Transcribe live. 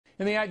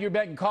In the At Your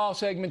Beck and Call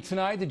segment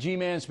tonight, the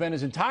G-Man spent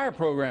his entire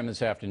program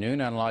this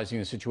afternoon analyzing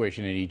the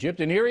situation in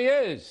Egypt, and here he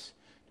is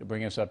to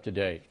bring us up to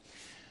date.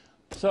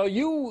 So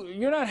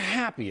you're not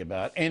happy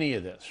about any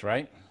of this,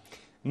 right?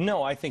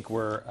 No, I think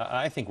we're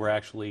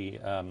actually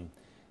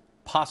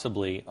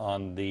possibly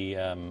on the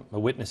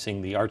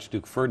witnessing the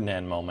Archduke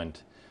Ferdinand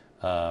moment.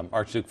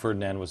 Archduke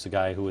Ferdinand was the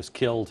guy who was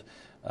killed,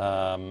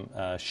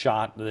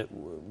 shot that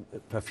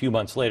a few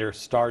months later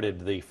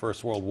started the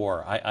First World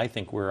War. I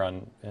think we're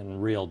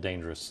in real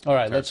dangerous All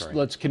right, territory.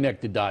 let's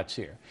connect the dots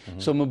here.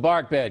 So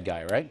Mubarak, bad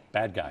guy, right?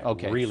 Bad guy.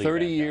 Okay, really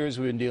 30 bad guy. years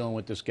we've been dealing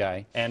with this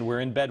guy. And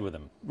we're in bed with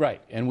him.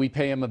 Right, and we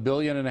pay him $1.5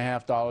 billion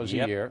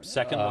a year.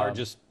 Second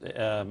largest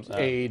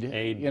aid.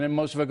 And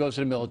most of it goes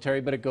to the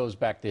military, but it goes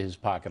back to his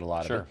pocket, a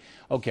lot of it.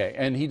 Okay,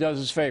 and he does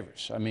us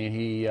favors. I mean,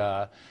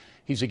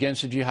 he's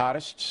against the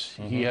jihadists.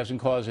 He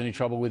hasn't caused any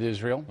trouble with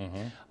Israel.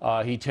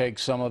 He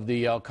takes some of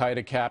the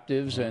Al-Qaeda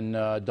captives and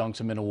dunks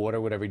them in the water,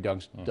 whatever he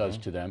does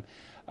to them.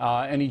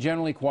 And he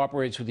generally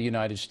cooperates with the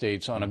United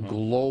States on a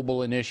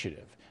global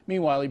initiative.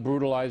 Meanwhile, he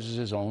brutalizes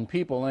his own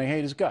people, and they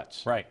hate his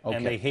guts. Right, okay.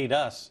 And they hate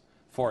us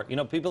for it. You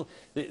know, people,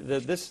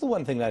 this is the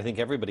one thing that I think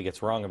everybody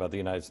gets wrong about the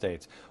United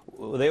States.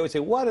 They always say,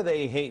 why do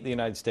they hate the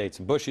United States?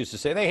 And Bush used to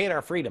say, they hate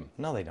our freedom.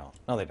 No, they don't.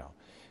 No, they don't.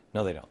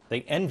 No, they don't.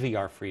 They envy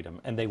our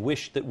freedom, and they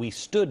wish that we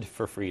stood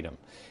for freedom.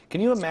 Can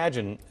you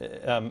imagine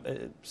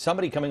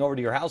somebody coming over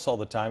to your house all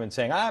the time and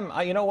saying,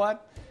 you know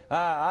what?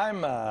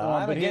 I'm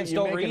against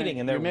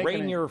overeating, and they're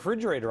raiding your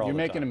refrigerator all the time.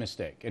 You're making a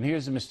mistake, and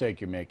here's the mistake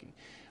you're making.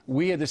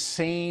 We had the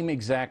same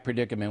exact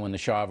predicament when the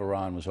Shah of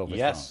Iran was overthrown.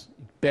 Yes.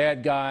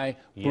 Bad guy,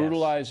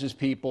 brutalized his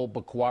people,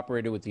 but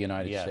cooperated with the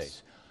United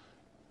States.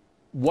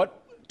 What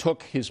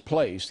took his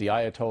place, the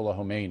Ayatollah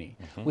Khomeini,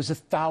 was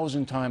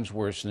 1,000 times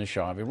worse than the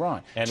Shah of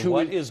Iran. And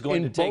what is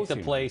going to take the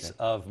place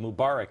of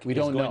Mubarak is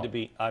going to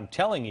be, I'm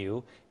telling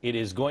you, it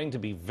is going to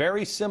be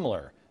very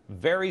similar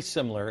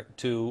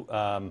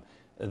to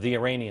the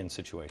Iranian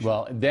situation.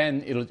 Well,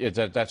 then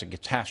that's a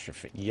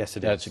catastrophe. Yes,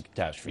 it is. That's a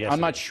catastrophe. Yes,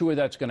 I'm not sure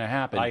that's going to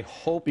happen. I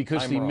hope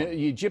because I'm wrong.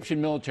 The Egyptian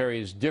military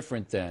is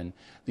different than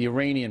the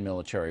Iranian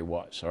military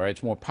was. All right,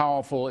 it's more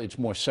powerful, it's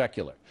more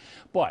secular.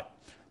 But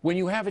when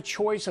you have a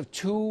choice of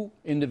two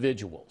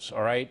individuals,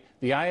 all right,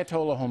 the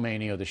Ayatollah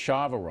Khomeini or the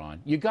Shah of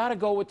Iran, you got to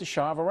go with the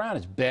Shah of Iran,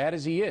 as bad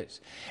as he is.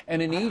 And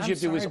in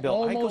Egypt, it was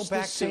almost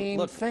the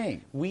same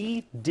thing.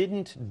 We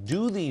didn't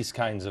do these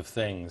kinds of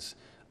things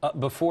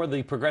before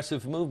the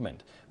progressive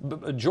movement.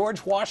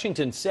 George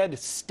Washington said,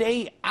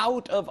 stay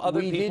out of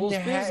other people's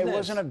business. It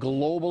wasn't a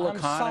global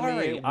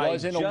economy. It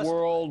wasn't a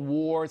world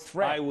war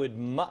threat.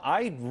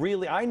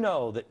 I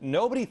know that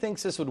nobody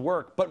thinks this would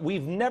work, but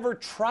we've never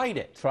tried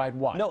it. Tried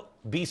what? No,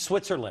 be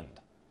Switzerland.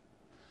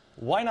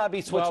 Why not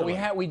be Switzerland?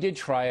 Well, we did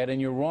try it, and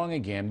you're wrong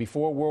again.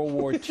 Before World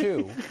War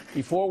II,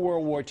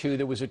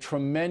 there was a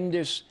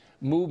tremendous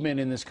movement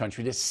in this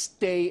country to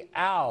stay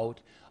out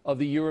of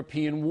the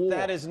European war.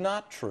 That is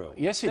not true.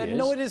 Yes, it is.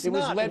 No, it is not. It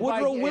was led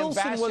Woodrow by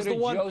Wilson was the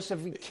one. Joseph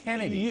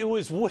Kennedy. It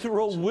was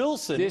Woodrow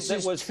Wilson. This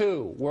is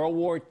two. World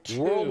War II.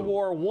 World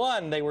War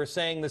I, they were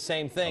saying the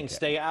same thing. Okay.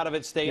 Stay out of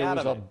it, stay out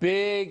of it. It was a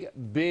big,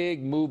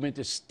 big movement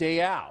to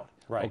stay out.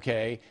 Right.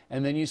 Okay?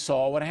 And then you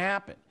saw what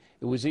happened.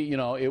 It was,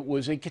 it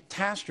was a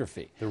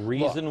catastrophe. The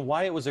reason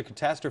why it was a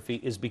catastrophe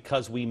is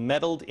because we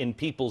meddled in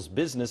people's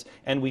business,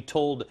 and we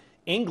told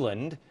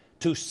England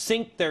to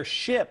sink their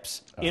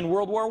ships in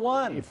World War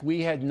I. If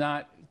we had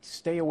not,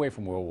 stay away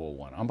from World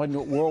War I.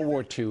 World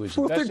War II is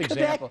the Well, best they're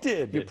example.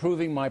 connected. You're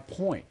proving my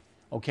point,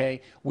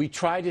 okay? We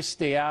tried to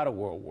stay out of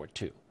World War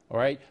II, all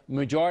right?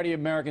 Majority of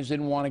Americans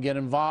didn't want to get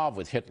involved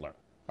with Hitler,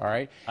 all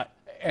right?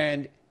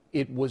 And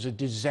it was a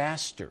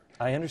disaster.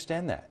 I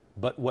understand that.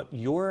 But what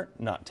you're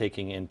not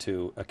taking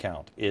into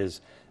account is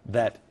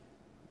that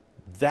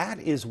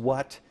is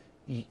what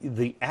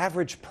the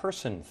average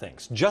person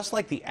thinks. Just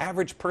like the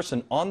average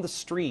person on the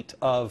street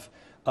of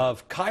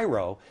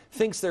Cairo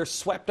thinks they're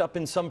swept up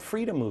in some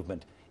freedom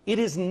movement. It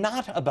is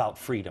not about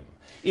freedom.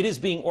 It is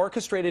being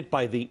orchestrated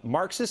by the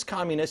Marxist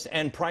communists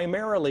and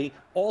primarily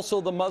also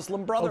the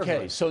Muslim Brotherhood.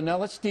 Okay, so now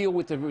let's deal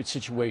with the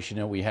situation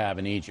that we have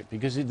in Egypt,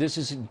 because this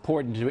is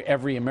important to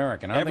every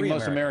American. I don't think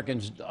most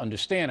Americans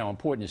understand how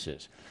important this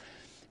is.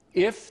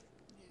 If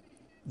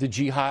the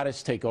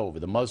jihadists take over,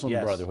 the Muslim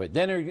Brotherhood,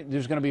 then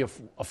there's going to be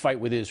a fight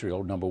with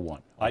Israel, number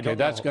one. Okay,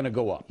 that's going to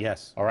go up.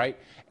 Yes. All right?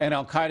 And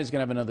Al-Qaeda is going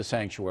to have another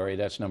sanctuary.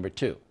 That's number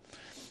two.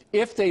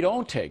 If they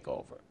don't take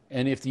over,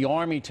 and if the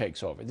army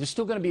takes over, there's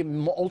still going to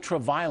be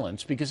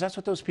ultra-violence, because that's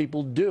what those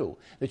people do.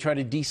 They try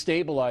to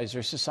destabilize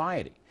their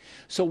society.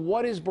 So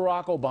what is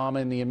Barack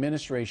Obama and the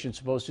administration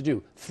supposed to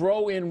do?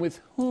 Throw in with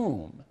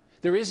whom?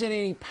 There isn't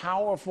any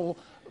powerful,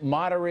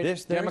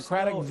 moderate,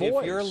 democratic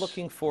voice. If you're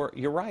looking for,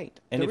 you're right.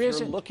 And if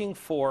you're looking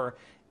for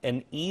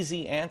an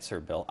easy answer,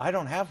 Bill. I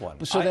don't have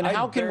one. So then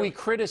how can we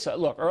criticize?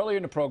 Look, earlier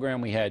in the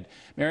program we had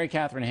Mary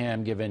Catherine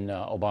Ham giving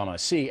Obama a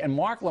C, and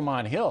Mark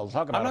Lamont Hill,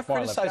 talk about I'm not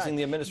criticizing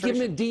the administration.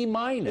 Give him a D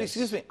minus.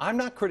 Excuse me, I'm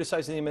not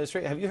criticizing the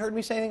administration. Have you heard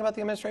me say anything about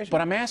the administration?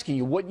 But I'm asking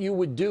you what you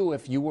would do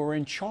if you were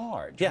in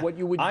charge. Yeah, what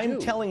you would do. I'm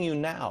telling you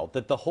now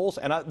that the whole,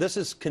 and this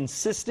is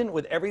consistent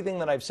with everything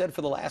that I've said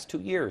for the last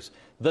 2 years,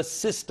 the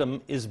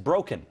system is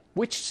broken.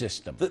 Which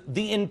system?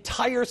 The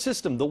entire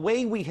system, the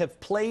way we have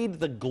played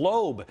the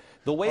globe,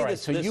 the way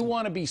this... So you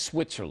want to be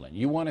Switzerland.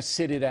 You want to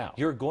sit it out.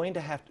 You're going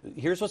to have to...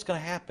 Here's what's going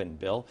to happen,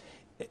 Bill.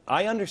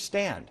 I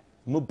understand.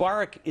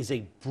 Mubarak is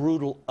a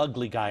brutal,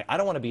 ugly guy. I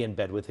don't want to be in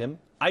bed with him.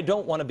 I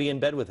don't want to be in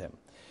bed with him.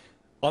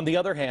 On the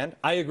other hand,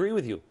 I agree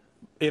with you.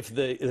 If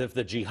the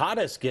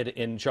jihadists get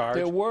in charge,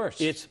 they're worse.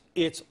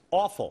 It's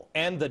awful,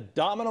 and the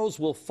dominoes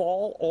will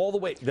fall all the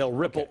way. They'll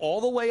ripple all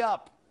the way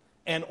up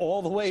and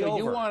all the way over.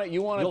 So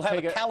you want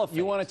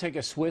to take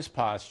a Swiss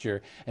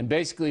posture and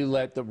basically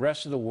let the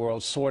rest of the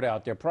world sort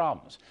out their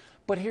problems.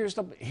 But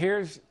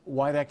here's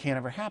why that can't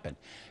ever happen.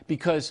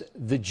 Because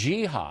the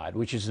jihad,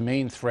 which is the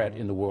main threat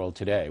in the world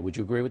today, would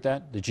you agree with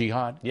that? The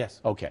jihad?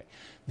 Yes. Okay.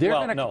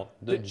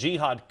 The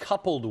jihad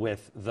coupled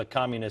with the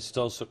communist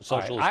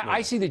socialist movement.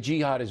 I see the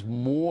jihad as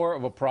more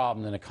of a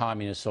problem than a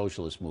communist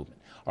socialist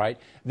movement. All right?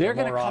 They're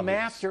going to come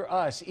after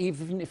us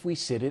even if we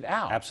sit it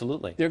out.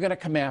 Absolutely. They're going to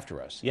come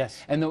after us.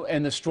 Yes. And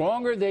the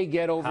stronger they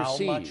get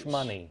overseas. How much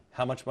money?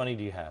 How much money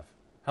do you have?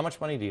 How much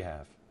money do you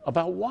have?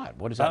 About what?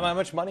 What is that? How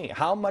much money?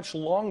 How much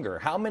longer?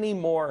 How many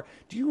more?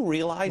 Do you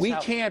realize we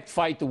can't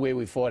fight the way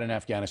we fought in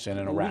Afghanistan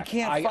and Iraq? We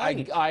can't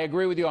fight. I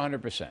agree with you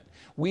 100%.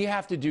 We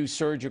have to do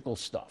surgical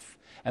stuff.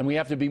 And we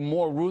have to be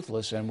more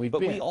ruthless than we've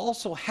been. But we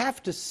also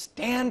have to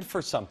stand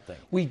for something.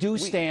 We do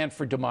stand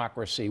for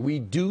democracy. We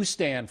do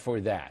stand for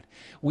that.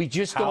 We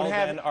just don't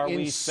have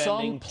in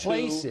some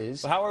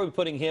places. How are we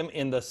putting him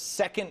in the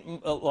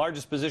second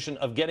largest position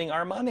of getting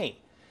our money?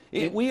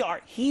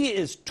 He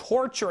is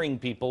torturing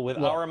people with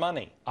our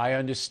money. I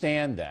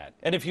understand that.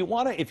 And if you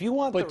want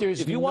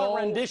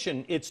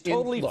rendition, it's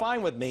totally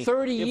fine with me.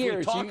 30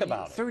 years. We talk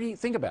about it.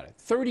 Think about it.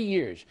 30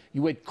 years.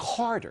 You had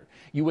Carter.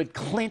 You had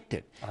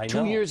Clinton.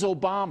 2 years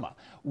Obama.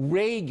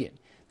 Reagan.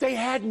 They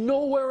had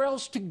nowhere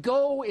else to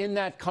go in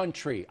that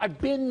country. I've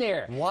been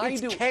there.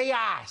 It's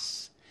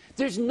chaos.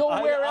 There's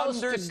nowhere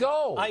else to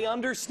go. I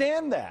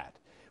understand that.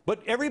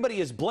 But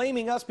everybody is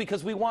blaming us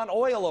because we want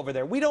oil over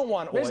there. We don't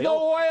want oil. There's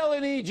no oil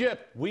in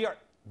Egypt. We are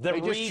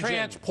just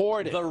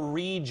transport it. The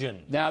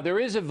region. Now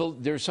there's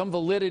some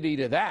validity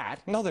to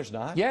that. No, there's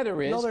not. Yeah,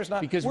 there is. No, there's not.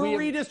 Because we're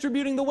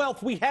redistributing the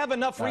wealth. We have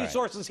enough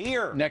resources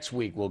here. Next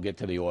week we'll get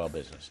to the oil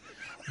business.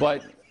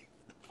 But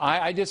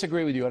I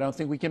disagree with you. I don't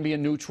think we can be a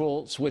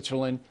neutral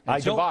Switzerland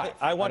and survive.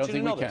 I want you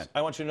to know this.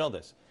 I want you to know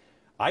this.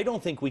 I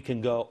don't think we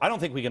can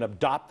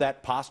adopt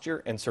that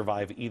posture and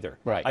survive either.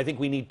 Right. I think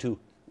we need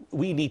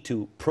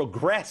to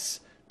progress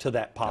to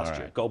that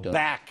posture. Right. Go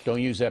back.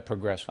 Don't use that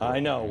progress word.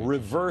 I know.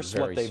 Reverse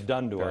what they've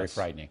done to us. Very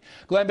frightening.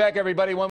 Glenn Beck, everybody.